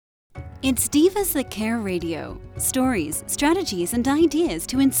It's Divas That Care Radio. Stories, strategies, and ideas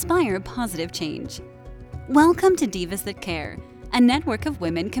to inspire positive change. Welcome to Divas That Care, a network of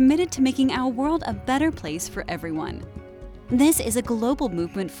women committed to making our world a better place for everyone. This is a global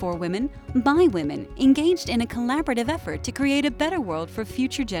movement for women, by women, engaged in a collaborative effort to create a better world for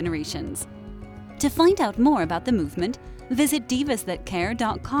future generations. To find out more about the movement, visit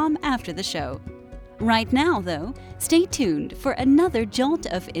divasthatcare.com after the show. Right now, though, stay tuned for another jolt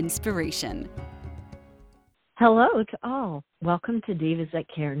of inspiration. Hello to all. Welcome to Divas That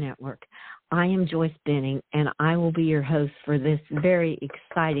Care Network. I am Joyce Benning, and I will be your host for this very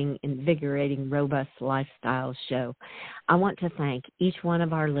exciting, invigorating, robust lifestyle show. I want to thank each one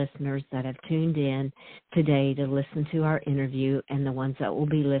of our listeners that have tuned in today to listen to our interview and the ones that will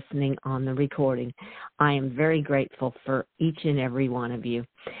be listening on the recording. I am very grateful for each and every one of you.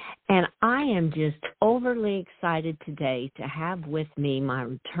 And I am just overly excited today to have with me my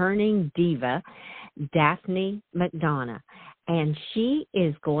returning diva, Daphne McDonough. And she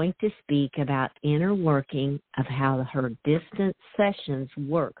is going to speak about inner working of how her distance sessions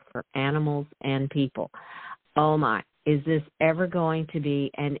work for animals and people. Oh my, is this ever going to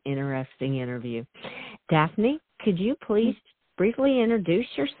be an interesting interview? Daphne, could you please briefly introduce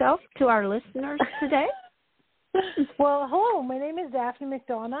yourself to our listeners today? Well, hello, my name is Daphne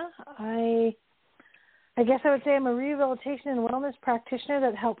McDonough. I guess I would say I'm a rehabilitation and wellness practitioner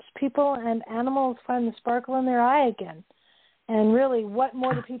that helps people and animals find the sparkle in their eye again. And really, what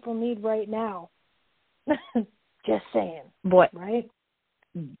more do people need right now? Just saying. What? Right?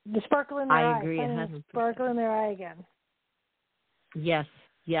 The sparkle in their eye. I agree 100%. Sparkle in their eye again. Yes,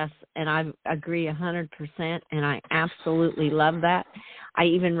 and I agree 100%, and I absolutely love that. I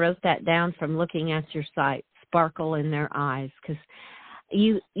even wrote that down from looking at your site, sparkle in their eyes, because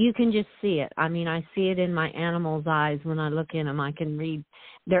you can just see it. I mean, I see it in my animals' eyes when I look in them. I can read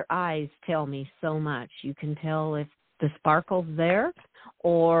their eyes tell me so much. You can tell if the sparkle's there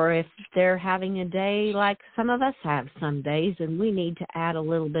or if they're having a day like some of us have some days, and we need to add a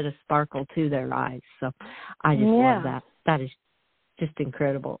little bit of sparkle to their eyes. So I just love that. That is just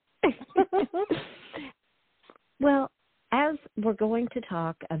incredible. Well, as we're going to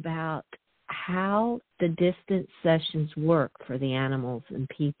talk about how the distance sessions work for the animals and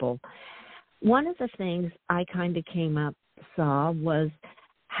people, one of the things I kind of saw was,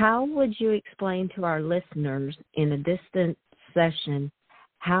 how would you explain to our listeners in a distance session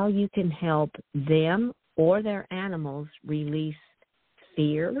how you can help them or their animals release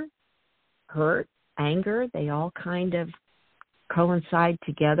fear, hurt, anger? They all kind of coincide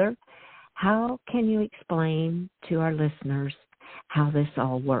together. How can you explain to our listeners how this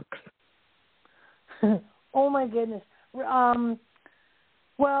all works? Oh, my goodness. Well,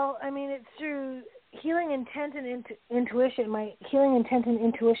 I mean, it's through healing intent and intuition, my healing intent and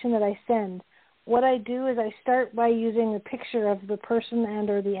intuition that I send. What I do is I start by using a picture of the person and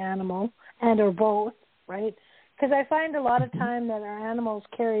or the animal and or both, right? Because I find a lot of time that our animals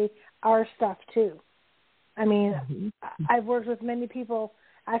carry our stuff too. I mean, I've worked with many people.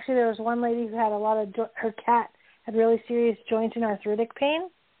 Actually, there was one lady who had a lot of, her cat had really serious joint and arthritic pain.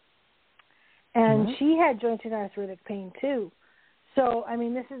 And she had joint and arthritic pain too. So, I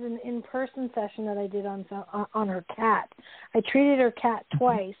mean, this is an in-person session that I did on her cat. I treated her cat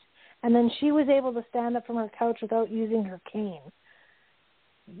twice, and then she was able to stand up from her couch without using her cane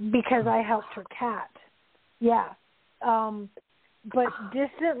because I helped her cat. Yeah. But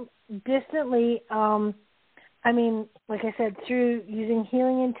distantly, I mean, like I said, through using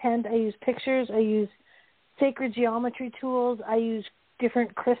healing intent, I use pictures, I use sacred geometry tools, I use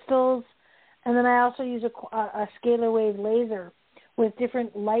different crystals, and then I also use a scalar wave laser with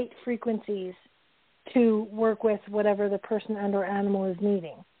different light frequencies to work with whatever the person and or animal is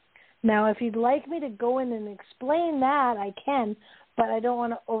needing. Now, if you'd like me to go in and explain that, I can, but I don't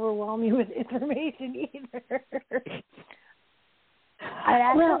want to overwhelm you with information either. I'd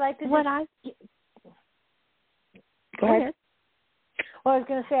actually like to Go ahead. Well, I was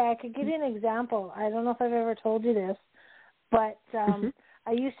going to say, I could give you an example. I don't know if I've ever told you this, but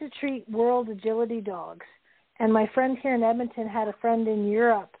I used to treat world agility dogs. And my friend here in Edmonton had a friend in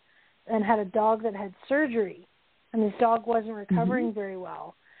Europe and had a dog that had surgery, and this dog wasn't recovering very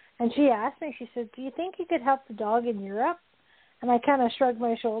well. And she asked me, she said, do you think you could help the dog in Europe? And I kind of shrugged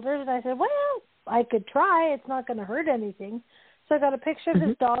my shoulders, and I said, well, I could try. It's not going to hurt anything. So I got a picture of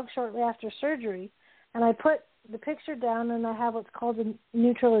this dog shortly after surgery, and I put the picture down, and I have what's called a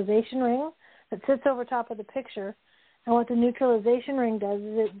neutralization ring that sits over top of the picture. And what the neutralization ring does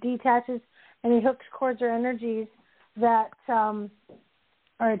is it detaches any hooks, cords, or energies that are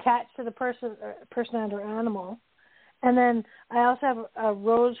attached to the person and or animal, And then I also have a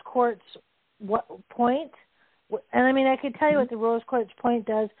rose quartz point. And I mean, I could tell you what the rose quartz point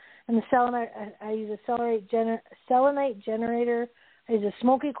does. And the selenite, I use a selenite generator. I use a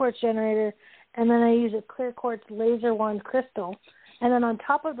smoky quartz generator. And then I use a clear quartz laser wand crystal. And then on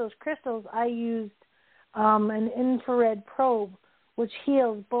top of those crystals, I used an infrared probe, which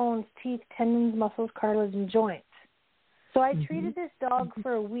heals bones, teeth, tendons, muscles, cartilage, and joints. So I treated this dog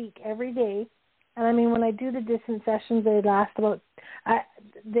for a week every day. And I mean, when I do the distance sessions,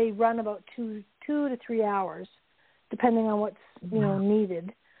 they run about 2 to 3 hours, depending on what's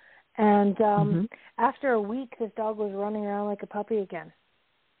needed. And after a week, this dog was running around like a puppy again.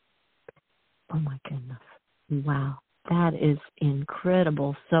 Oh my goodness! Wow, that is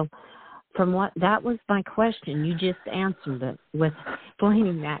incredible. So, that was my question. You just answered it with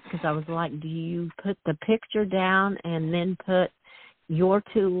explaining that, because I was like, do you put the picture down and then put your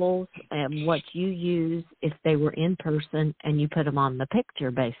tools and what you use if they were in person, and you put them on the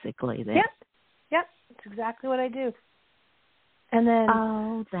picture, basically? Then? Yep, that's exactly what I do. And then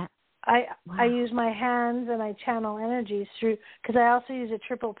I use my hands and I channel energies through, because I also use a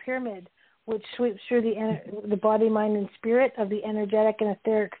triple pyramid, which sweeps through the body, mind, and spirit of the energetic and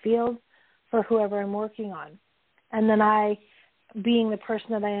etheric field for whoever I'm working on. And then I, being the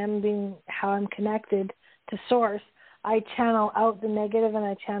person that I am, being how I'm connected to Source, I channel out the negative and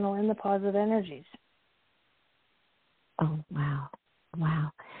I channel in the positive energies. Oh, wow.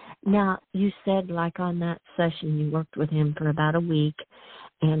 Wow. Now, you said, like, on that session, you worked with him for about a week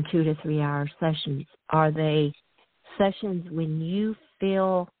and 2 to 3 hour sessions. Are they sessions when you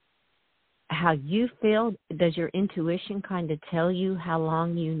feel how you feel? Does your intuition kind of tell you how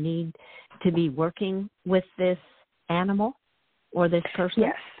long you need to be working with this animal or this person?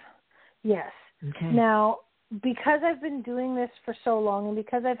 Yes. Okay. Now, because I've been doing this for so long, and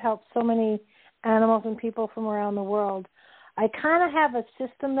because I've helped so many animals and people from around the world, I kind of have a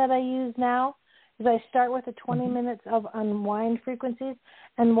system that I use now. Is I start with the 20 minutes of unwind frequencies,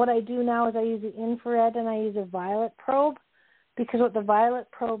 and what I do now is I use the infrared and I use a violet probe, because what the violet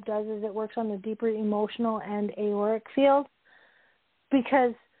probe does is it works on the deeper emotional and auric field.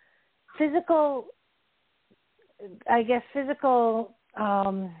 Because physical, I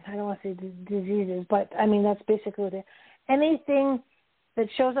don't want to say diseases, but I mean, that's basically what it is. Anything that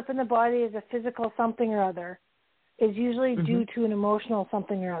shows up in the body as a physical something or other is usually due to an emotional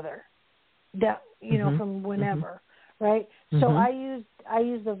something or other that, from whenever, right? So I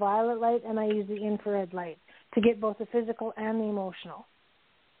use the violet light and I use the infrared light to get both the physical and the emotional.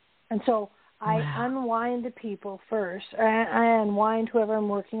 And so I unwind the people first, or I unwind whoever I'm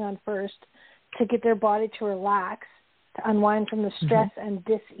working on first to get their body to relax, to unwind from the stress and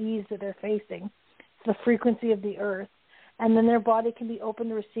dis-ease that they're facing. It's the frequency of the earth. And then their body can be open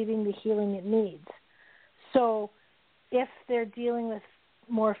to receiving the healing it needs. So if they're dealing with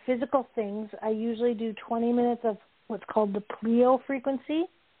more physical things, I usually do 20 minutes of what's called the pleo frequency.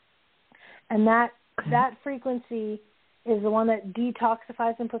 And that frequency is the one that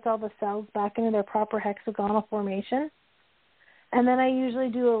detoxifies and puts all the cells back into their proper hexagonal formation. And then I usually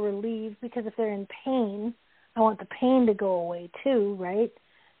do a relieve, because if they're in pain, I want the pain to go away too, right?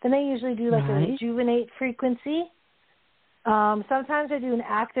 Then I usually do like a rejuvenate frequency. Sometimes I do an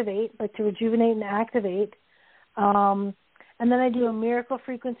activate, like to rejuvenate and activate. And then I do a miracle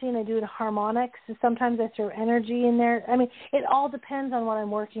frequency, and I do it harmonics. So sometimes I throw energy in there. I mean, it all depends on what I'm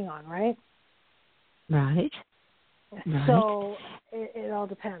working on, right? Right. So it all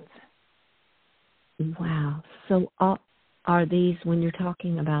depends. Wow. So are these, when you're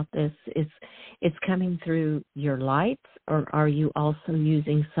talking about this, it's coming through your lights, or are you also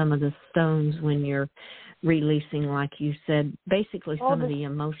using some of the stones when you're releasing, like you said, basically some of the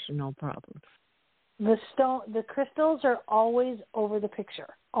emotional problems? The crystals are always over the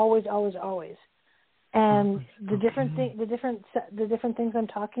picture, always, always, always. And the different things I'm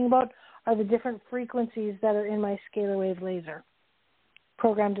talking about are the different frequencies that are in my scalar wave laser,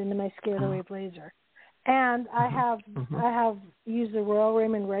 programmed into my scalar wave laser. And I have used the Royal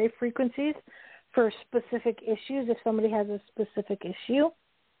Raymond Ray frequencies for specific issues. If somebody has a specific issue,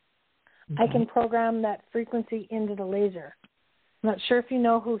 I can program that frequency into the laser. I'm not sure if you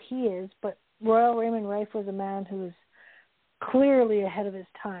know who he is, but Royal Raymond Rife was a man who was clearly ahead of his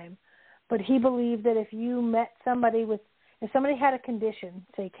time. But he believed that if somebody had a condition,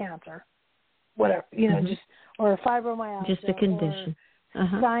 say cancer, whatever, or fibromyalgia, just a condition, or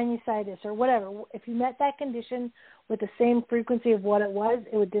sinusitis, or whatever, if you met that condition with the same frequency of what it was,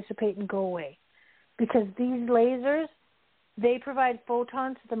 it would dissipate and go away. Because these lasers, they provide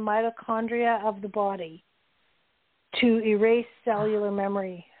photons to the mitochondria of the body to erase cellular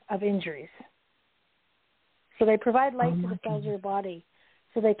memory of injuries. So they provide light to my the cells of goodness. your body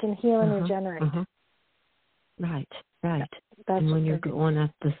so they can heal and regenerate. Right. That's And what when you're they're going at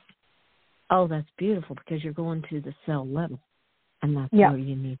this, that's beautiful because you're going to the cell level, and that's Yeah. where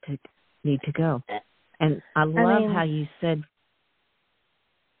you need to go. And I love how you said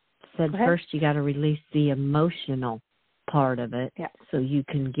first you got to release the emotional part of it, so you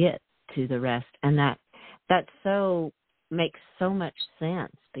can get to the rest, and that so makes so much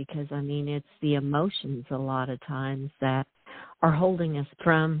sense because I mean it's the emotions a lot of times that are holding us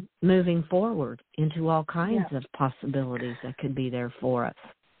from moving forward into all kinds of possibilities that could be there for us.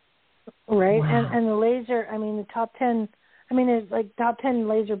 Right. Wow. And the laser, I mean the top 10, it's like top 10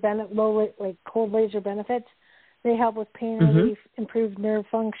 laser cold laser benefits. They help with pain relief, improved nerve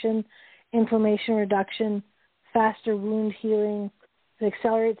function, inflammation reduction, faster wound healing. It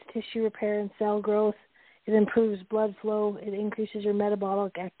accelerates tissue repair and cell growth. It improves blood flow. It increases your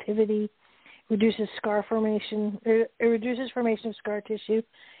metabolic activity. Reduces scar formation. It reduces formation of scar tissue.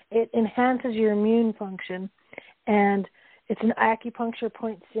 It enhances your immune function, and it's an acupuncture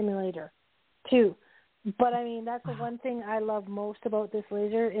point stimulator, too. But I mean, that's the one thing I love most about this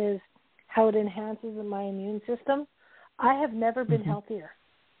laser is how it enhances my immune system. I have never been healthier.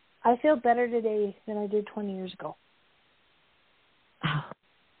 I feel better today than I did 20 years ago. Oh,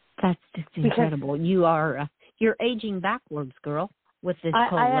 that's just incredible. You're aging backwards, girl, with this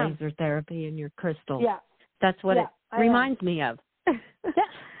cold laser therapy and your crystals. Yeah. That's what it reminds me of.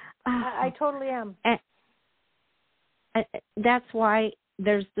 I totally am. And that's why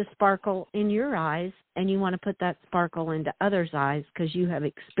there's the sparkle in your eyes, and you want to put that sparkle into others' eyes because you have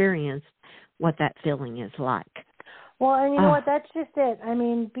experienced what that feeling is like. Well, and you know what? That's just it. I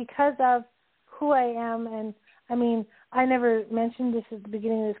mean, because of who I am, and I mean, I never mentioned this at the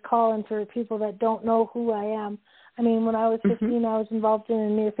beginning of this call, and for people that don't know who I am, I mean, when I was 15, I was involved in a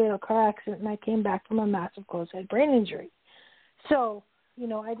near-fatal car accident, and I came back from a massive closed-head brain injury. So,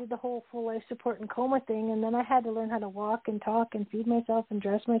 I did the whole full life support and coma thing, and then I had to learn how to walk and talk and feed myself and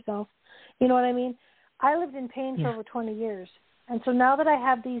dress myself. You know what I mean? I lived in pain for over 20 years. And so now that I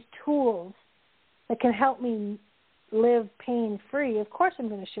have these tools that can help me live pain-free, of course I'm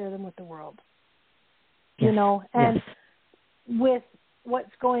going to share them with the world. And with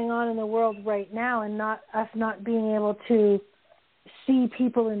what's going on in the world right now and us not being able to see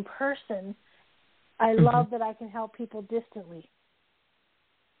people in person, I love that I can help people distantly.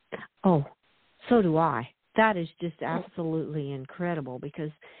 Oh, so do I. That is just absolutely incredible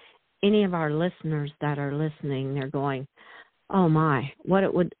because any of our listeners that are listening, they're going, oh my, what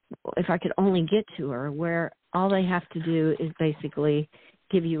it would, if I could only get to her, where all they have to do is basically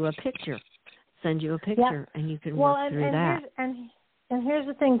give you a picture, send you a picture, and you can work through that. And here's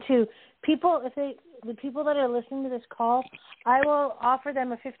the thing too, the people that are listening to this call, I will offer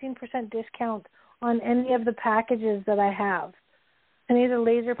them a 15% discount on any of the packages that I have. Any of the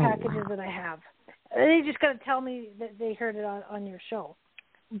laser packages that I have. They just got to tell me that they heard it on your show.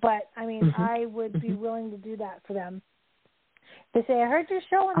 But, I mean, I would be willing to do that for them. They say, I heard your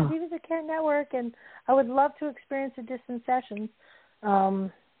show on the Divas That Care Network, and I would love to experience a distance session.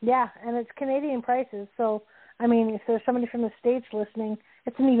 And it's Canadian prices. So, I mean, if there's somebody from the States listening,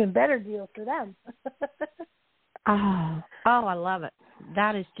 it's an even better deal for them. I love it.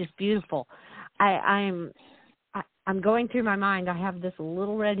 That is just beautiful. I'm going through my mind. I have this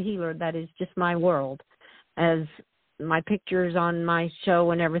little red healer that is just my world, as my pictures on my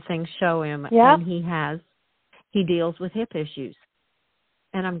show and everything show him. And he deals with hip issues.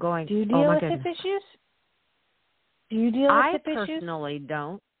 And I'm going, do you deal with hip issues? Do you deal with hip issues? I personally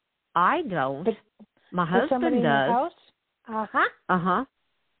don't. I don't. But my husband does. In your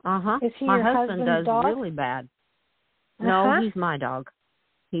house? Is he my your husband does dog? really bad. No, he's my dog.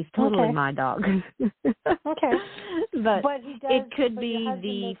 He's totally my dog. Okay. But it could be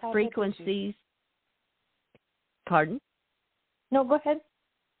the frequencies. Pardon? No, go ahead.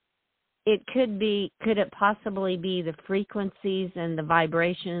 Could it possibly be the frequencies and the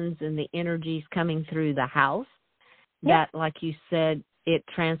vibrations and the energies coming through the house that, like you said, it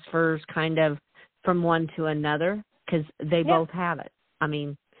transfers kind of from one to another because they both have it. I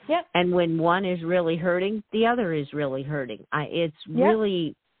mean, and when one is really hurting, the other is really hurting.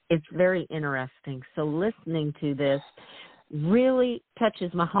 It's very interesting. So listening to this really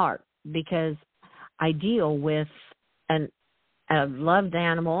touches my heart because I deal with a loved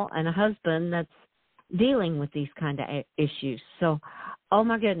animal and a husband that's dealing with these kind of issues. So, oh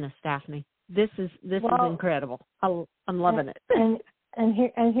my goodness, Daphne, this is incredible. I'm loving it. And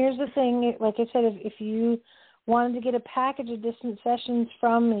here's the thing. Like I said, if you wanted to get a package of distant sessions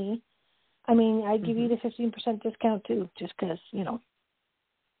from me, I mean, I'd give you the 15% discount too, just because,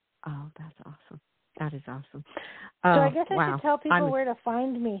 Oh, that's awesome. That is awesome. So I guess I wow. should tell people where to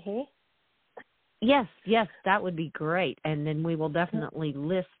find me, hey? Yes, that would be great. And then we will definitely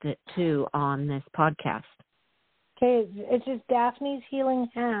list it, too, on this podcast. Okay, it's just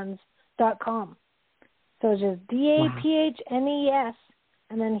DaphnesHealingHands.com. So it's just DAPHNES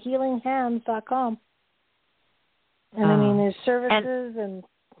and then healinghands.com. And I mean, there's services and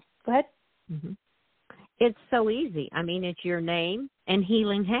go ahead. Mm-hmm. It's so easy. I mean, it's your name and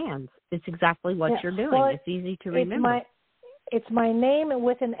Healing Hands. It's exactly what you're doing. Well, it's easy to remember. It's my name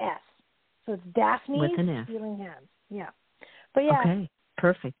with an S. So it's Daphne's with an S. Healing Hands. Yeah. But yeah. Okay,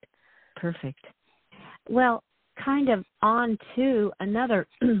 perfect. Well, kind of on to another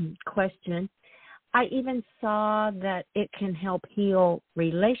question. I even saw that it can help heal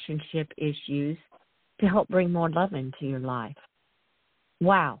relationship issues to help bring more love into your life.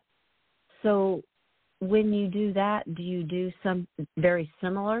 Wow. So when you do that, do you do something very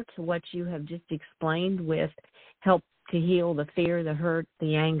similar to what you have just explained with help to heal the fear, the hurt,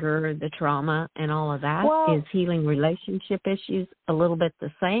 the anger, the trauma, and all of that? Is healing relationship issues a little bit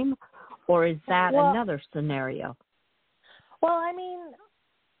the same, or is that another scenario? Well, I mean,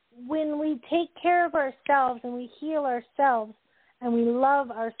 when we take care of ourselves and we heal ourselves and we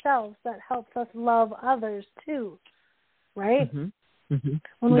love ourselves, that helps us love others too, right? Mm-hmm. Mm-hmm.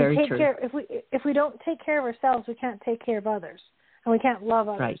 When Very we take true. care, if we don't take care of ourselves, we can't take care of others, and we can't love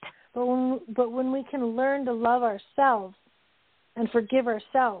others. Right. But when we can learn to love ourselves and forgive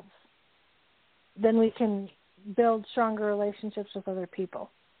ourselves, then we can build stronger relationships with other people.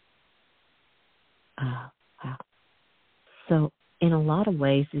 Wow. So in a lot of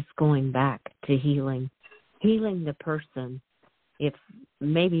ways, it's going back to healing the person if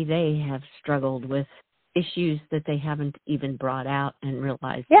maybe they have struggled with issues that they haven't even brought out and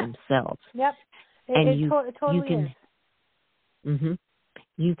realized themselves. Yep. It totally is. Mm-hmm.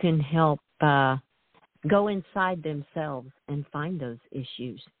 You can help go inside themselves and find those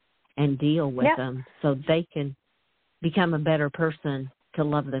issues and deal with them so they can become a better person to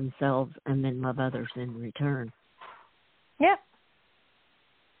love themselves and then love others in return. Yep.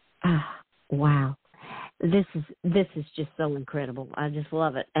 Wow. This is just so incredible. I just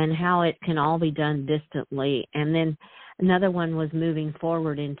love it. And how it can all be done distantly. And then another one was moving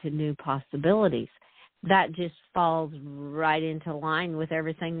forward into new possibilities. That just falls right into line with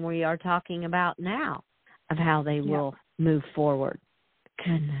everything we are talking about now of how they will move forward.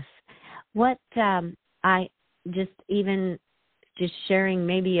 Goodness. What I just sharing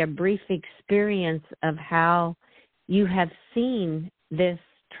maybe a brief experience of how you have seen this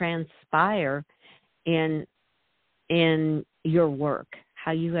transpire in your work,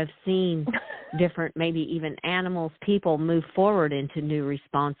 how you have seen different, maybe even animals, people move forward into new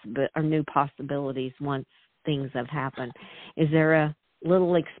new possibilities once things have happened. Is there a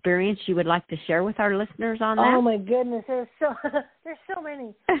little experience you would like to share with our listeners on that? Oh my goodness, there's so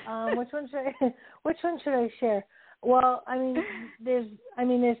many. Which one should I share? Well, there's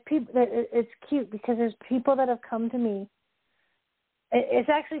people. It's cute because there's people that have come to me. It's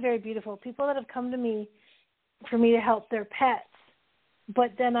actually very beautiful. People that have come to me for me to help their pets,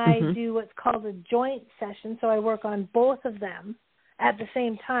 but then I do what's called a joint session, so I work on both of them at the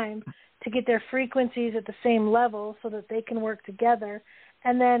same time to get their frequencies at the same level so that they can work together.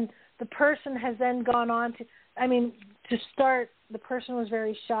 And then the person has then gone on to start, the person was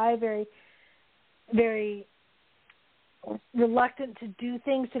very shy, very, very reluctant to do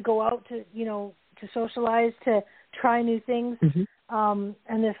things, to go out to socialize, to try new things. And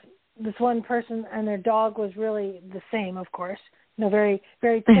this one person and their dog was really the same, of course. Very,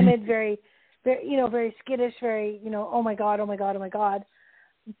 very timid, very, very, very skittish, very, oh my God.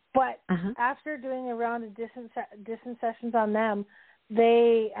 But after doing a round of distance sessions on them,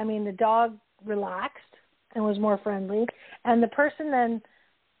 the dog relaxed and was more friendly. And the person then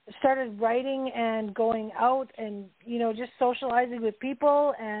started writing and going out and, just socializing with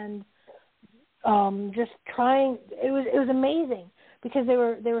people and just trying. It was amazing because they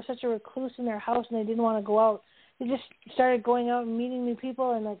were such a recluse in their house and they didn't want to go out. They just started going out and meeting new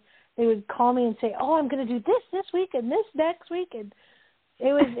people, and they would call me and say, "Oh, I'm going to do this week and this next week," and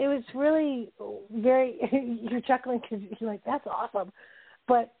it was really very. You're chuckling because you're like, "That's awesome,"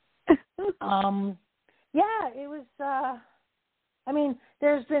 but it was.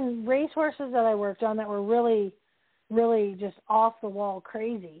 There's been racehorses that I worked on that were really, really just off the wall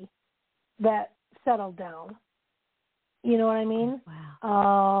crazy that settled down. You know what I mean?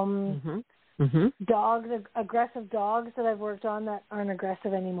 Wow. Dogs, aggressive dogs that I've worked on that aren't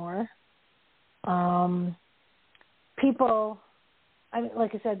aggressive anymore. People,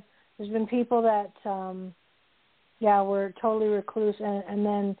 like I said, there's been people that, were totally recluse, and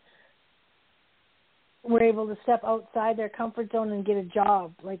then, were able to step outside their comfort zone and get a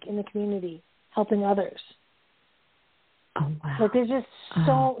job, like in the community, helping others. Oh, wow. Like there's just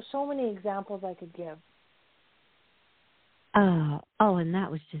so many examples I could give. And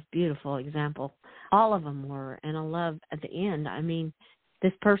that was just beautiful example. All of them were, and I love at the end. I mean,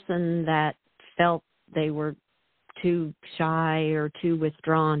 this person that felt they were too shy or too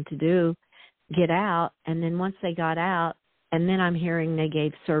withdrawn to get out, and then once they got out, and then I'm hearing they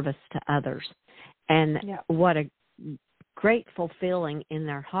gave service to others, and what a grateful feeling in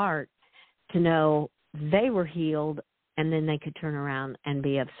their heart to know they were healed, and then they could turn around and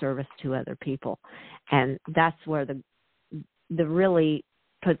be of service to other people, and that's where the really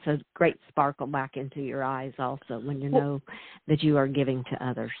puts a great sparkle back into your eyes also when you know that you are giving to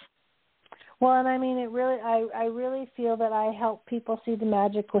others. Well, and I mean, I really feel that I help people see the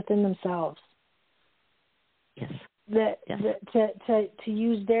magic within themselves. Yes. To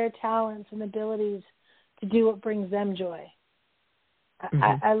use their talents and abilities to do what brings them joy.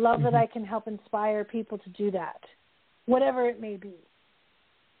 Mm-hmm. I love that I can help inspire people to do that, whatever it may be.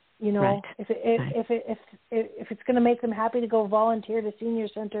 You know, right. if it's going to make them happy to go volunteer to senior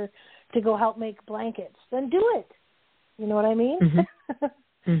center to go help make blankets, then do it. You know what I mean? Mm-hmm.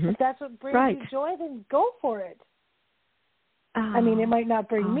 Mm-hmm. If that's what brings you joy, then go for it. I mean, it might not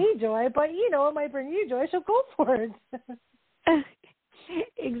bring me joy, but, you know, it might bring you joy, so go for it.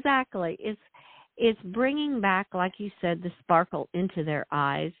 Exactly. It's bringing back, like you said, the sparkle into their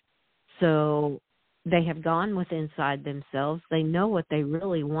eyes. So they have gone within inside themselves. They know what they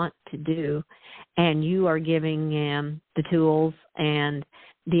really want to do, and you are giving them the tools and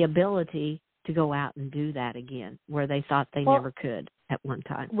the ability to go out and do that again, where they thought they never could at one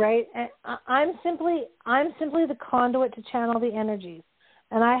time. Right. And I'm simply the conduit to channel the energies,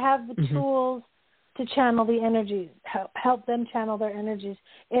 and I have the tools to channel the energies, help them channel their energies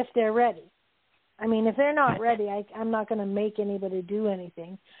if they're ready. I mean, if they're not ready, I'm not going to make anybody do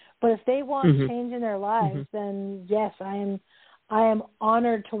anything. But if they want change in their lives, then yes, I am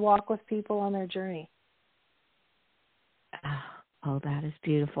honored to walk with people on their journey. Oh, that is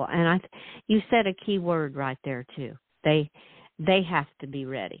beautiful. And you said a key word right there too. They have to be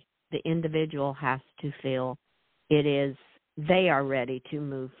ready. The individual has to feel they are ready to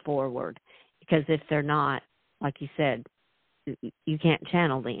move forward. Because if they're not, like you said, you can't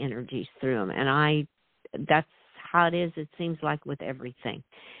channel the energies through them. And that's how it is, it seems like, with everything.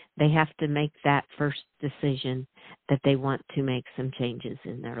 They have to make that first decision that they want to make some changes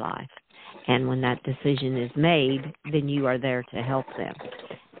in their life. And when that decision is made, then you are there to help them.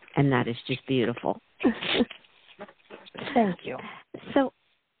 And that is just beautiful. Thank you. So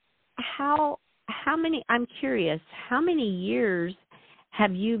how many, I'm curious, how many years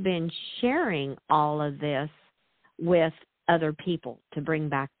have you been sharing all of this with other people to bring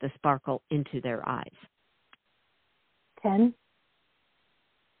back the sparkle into their eyes? 10.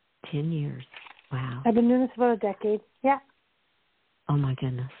 10 years. Wow. I've been doing this about a decade. Yeah. Oh, my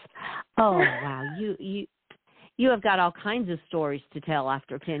goodness. Oh, wow. You have got all kinds of stories to tell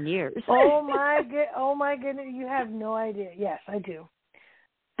after 10 years. Oh my goodness. You have no idea. Yes, I do.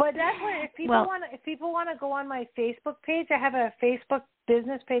 But that's why if people want to go on my Facebook page, I have a Facebook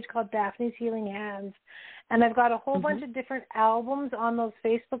business page called Daphne's Healing Hands, and I've got a whole bunch of different albums on those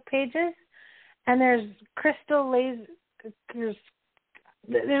Facebook pages. And there's crystal laser. There's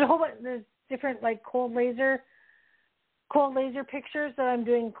a whole bunch. There's different like cold laser pictures that I'm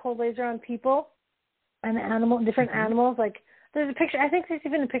doing cold laser on people and different animals. Like there's a picture. I think there's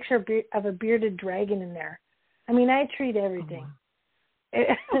even a picture of a bearded dragon in there. I mean, I treat everything.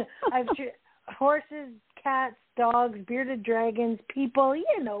 I've treated horses, cats, dogs, bearded dragons, people.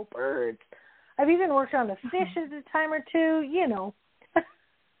 You know, birds. I've even worked on a fish at a time or two. You know,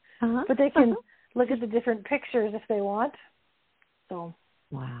 but they can look at the different pictures if they want. So.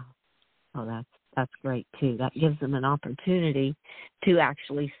 Wow. Oh, that's great too. That gives them an opportunity to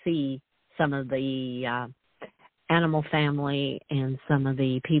actually see some of the animal family and some of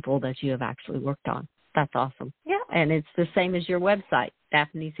the people that you have actually worked on. That's awesome. Yeah. And it's the same as your website,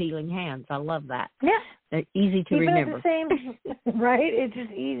 Daphne's Healing Hands. I love that. Yeah. They're easy to remember. It's the same, right? It's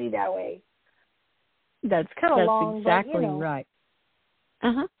just easy that way. That's kind of long, exactly but, you know. right.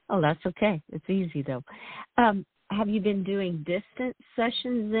 Oh, that's okay. It's easy though. Have you been doing distance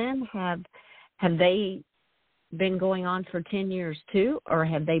sessions then? Have they been going on for 10 years too, or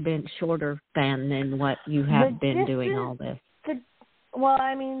have they been shorter than what you have been doing all this? Well,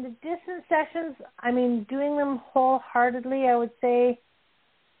 I mean, the distance sessions, I mean, doing them wholeheartedly, I would say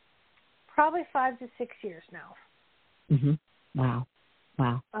probably 5 to 6 years now. Wow.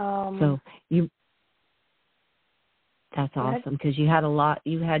 So That's awesome, because you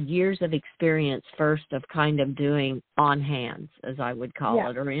had years of experience first of kind of doing on hands, as I would call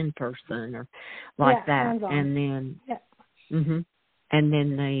it, or in person, or like that. Hands-on. And then, and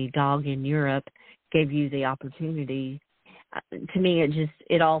then the dog in Europe gave you the opportunity. To me,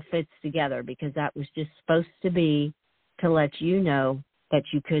 it all fits together, because that was just supposed to be to let you know that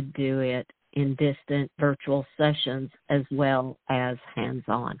you could do it in distant virtual sessions as well as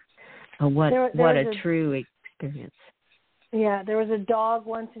hands-on. What a true experience. Yeah, there was a dog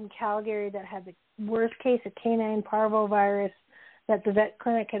once in Calgary that had the worst case of canine parvovirus that the vet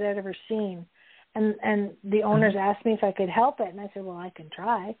clinic had ever seen. And the owners asked me if I could help it, and I said, well, I can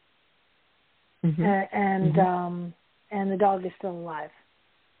try. And the dog is still alive.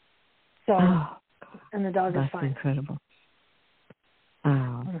 So, and the dog is fine. That's incredible.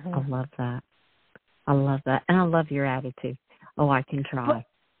 Oh, I love that. I love that. And I love your attitude. Oh, I can try.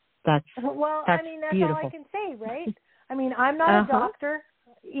 That's beautiful. All I can say, right? I mean, I'm not a doctor.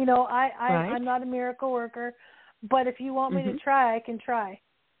 You know, I'm not a miracle worker. But if you want me to try, I can try.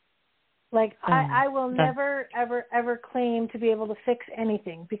 Like, I will never, ever, ever claim to be able to fix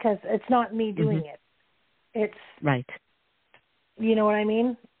anything, because it's not me doing it. It's right. You know what I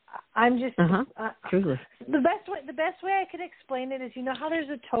mean? I'm just truly. The best way I could explain it is, you know how there's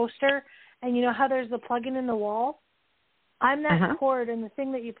a toaster and you know how there's the plug-in in the wall? I'm that cord and the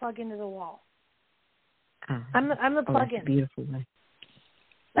thing that you plug into the wall. I'm the plug-in. That's a beautiful way.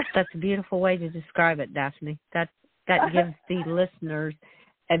 That's a beautiful way to describe it, Daphne. That gives the listeners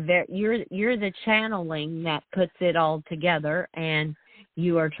you're the channeling that puts it all together, and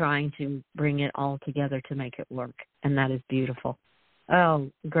you are trying to bring it all together to make it work, and that is beautiful. Oh,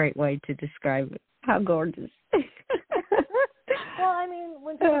 great way to describe it. How gorgeous. Well, I mean,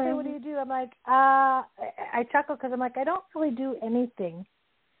 when people say, what do you do? I'm like, I chuckle because I'm like, I don't really do anything,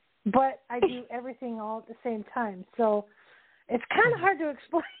 but I do everything all at the same time. So it's kind of hard to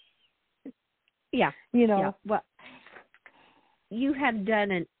explain. Yeah. You know. Yeah. Well, you have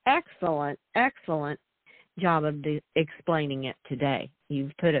done an excellent, excellent job of explaining it today.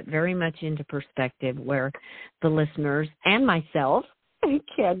 You've put it very much into perspective where the listeners and myself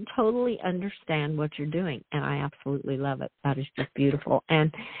can totally understand what you're doing, and I absolutely love it. That is just beautiful.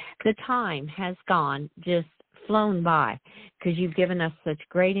 And the time has flown by, because you've given us such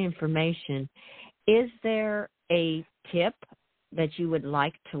great information. Is there a tip that you would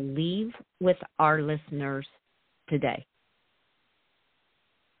like to leave with our listeners today?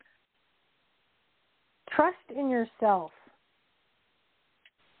 Trust in yourself.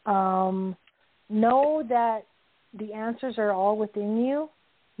 Know that the answers are all within you.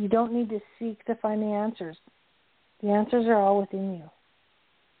 You don't need to seek to find the answers. The answers are all within you.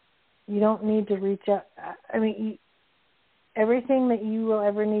 You don't need to reach out. I mean, everything that you will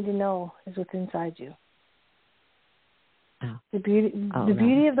ever need to know is within inside you. Oh. The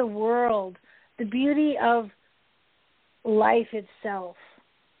beauty of the world, the beauty of life itself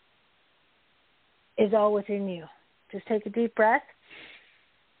is all within you. Just take a deep breath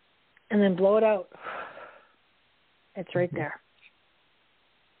and then blow it out. It's right there.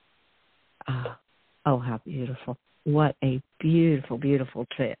 Oh, how beautiful. What a beautiful, beautiful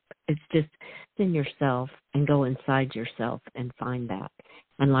trip. It's just in yourself and go inside yourself and find that.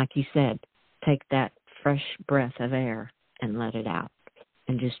 And like you said, take that fresh breath of air and let it out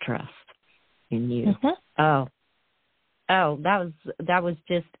and just trust in you. Oh, that was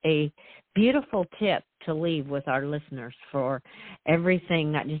just a beautiful tip to leave with our listeners for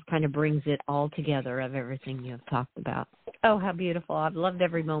everything that just kind of brings it all together of everything you have talked about. Oh, how beautiful. I've loved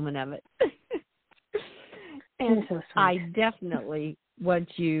every moment of it. And so I definitely want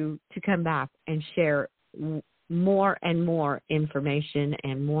you to come back and share more and more information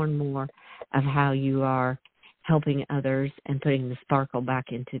and more of how you are helping others and putting the sparkle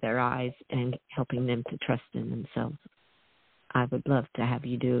back into their eyes and helping them to trust in themselves. I would love to have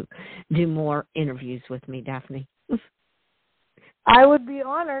you do more interviews with me, Daphne. I would be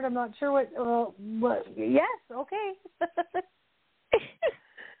honored. I'm not sure what yes, okay.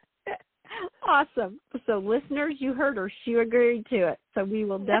 Awesome. So listeners, you heard her. She agreed to it. So we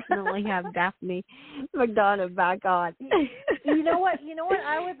will definitely have Daphne McDonough back on. You know what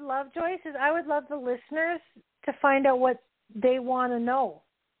I would love, Joyce, is I would love the listeners to find out what they want to know.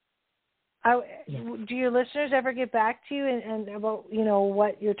 Do your listeners ever get back to you and about,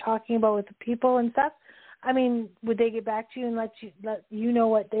 what you're talking about with the people and stuff? I mean, would they get back to you and let you know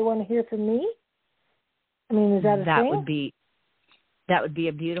what they want to hear from me? I mean, is that a thing? That would be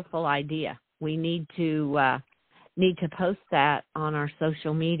a beautiful idea. We need to post that on our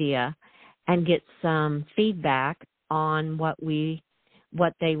social media and get some feedback on what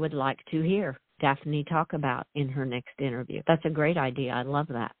they would like to hear. Daphne talk about in her next interview? That's a great idea. I love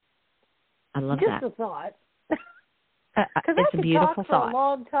that. Just a thought. It's a beautiful thought. For a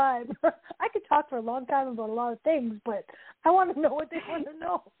long time. I could talk for a long time about a lot of things, but I want to know what they want to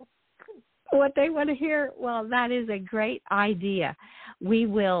know. What they want to hear? Well, that is a great idea. We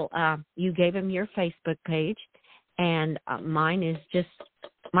will, you gave them your Facebook page, and my name is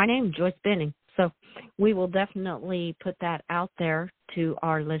Joyce Benning. So we will definitely put that out there to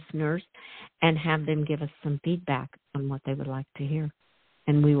our listeners and have them give us some feedback on what they would like to hear.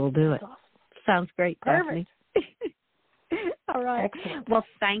 And we will do it. Awesome. Sounds great, Perfect. Daphne. All right. Excellent. Well,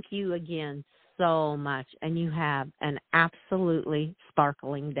 thank you again so much. And you have an absolutely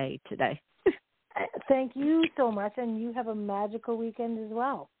sparkling day today. Thank you so much. And you have a magical weekend as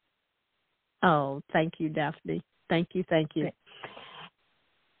well. Oh, thank you, Daphne. Thank you.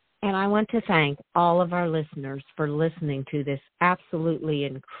 And I want to thank all of our listeners for listening to this absolutely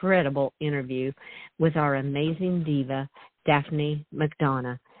incredible interview with our amazing diva, Daphne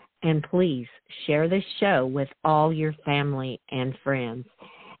McDonough. And please share this show with all your family and friends.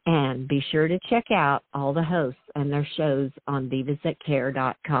 And be sure to check out all the hosts and their shows on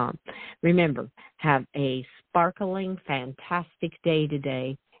divasthatcare.com. Remember, have a sparkling, fantastic day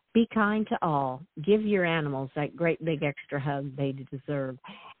today. Be kind to all. Give your animals that great big extra hug they deserve,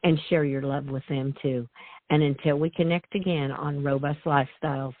 and share your love with them too. And until we connect again on Robust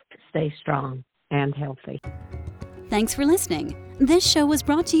Lifestyles, stay strong and healthy. Thanks for listening. This show was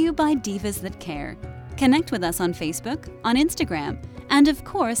brought to you by Divas That Care. Connect with us on Facebook, on Instagram, and of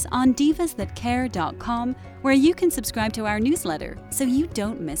course on divasthatcare.com, where you can subscribe to our newsletter so you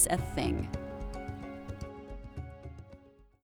don't miss a thing.